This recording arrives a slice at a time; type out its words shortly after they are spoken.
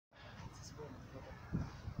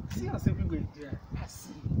See us everywhere there. I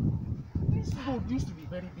see. These road used to be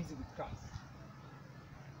very busy with cars.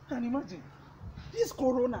 Can you imagine? This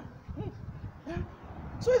corona.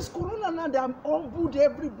 So it's corona now. They are humbled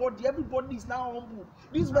everybody. Everybody is now humbled.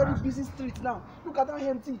 This very busy street now. Look at how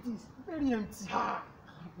empty it is. Very empty.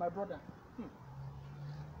 My brother.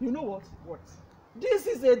 You know what? What? This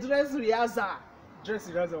is a dress rehearsal. Dress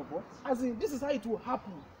rehearsal of what? As in, this is how it will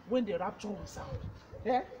happen when the rapture will sound.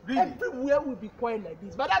 Yeah? Really? Everywhere will be quiet like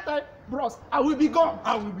this. By that time, bros, I will be gone.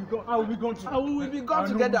 I will be gone. I will be gone too. I will be gone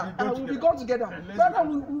together. I will be gone together. By that time,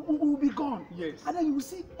 we will be gone. Yes. And then you will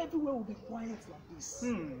see everywhere will be quiet like this.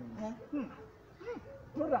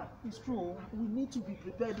 Brother, it's true. We need to be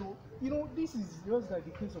prepared. You know, this is just like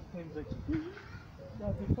the case of 10 virgins.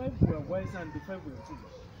 That the 5 were wise and the 5 were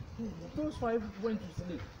foolish. Those 5 went to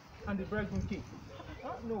sleep and the bridegroom came.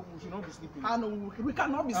 No, we should not be sleeping. No, we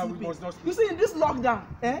cannot be sleeping. We must not sleep. You see, in this lockdown,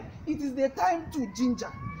 it is the time to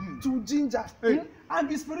ginger, and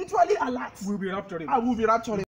be spiritually alert. We'll be rapturing. I will be rapturing.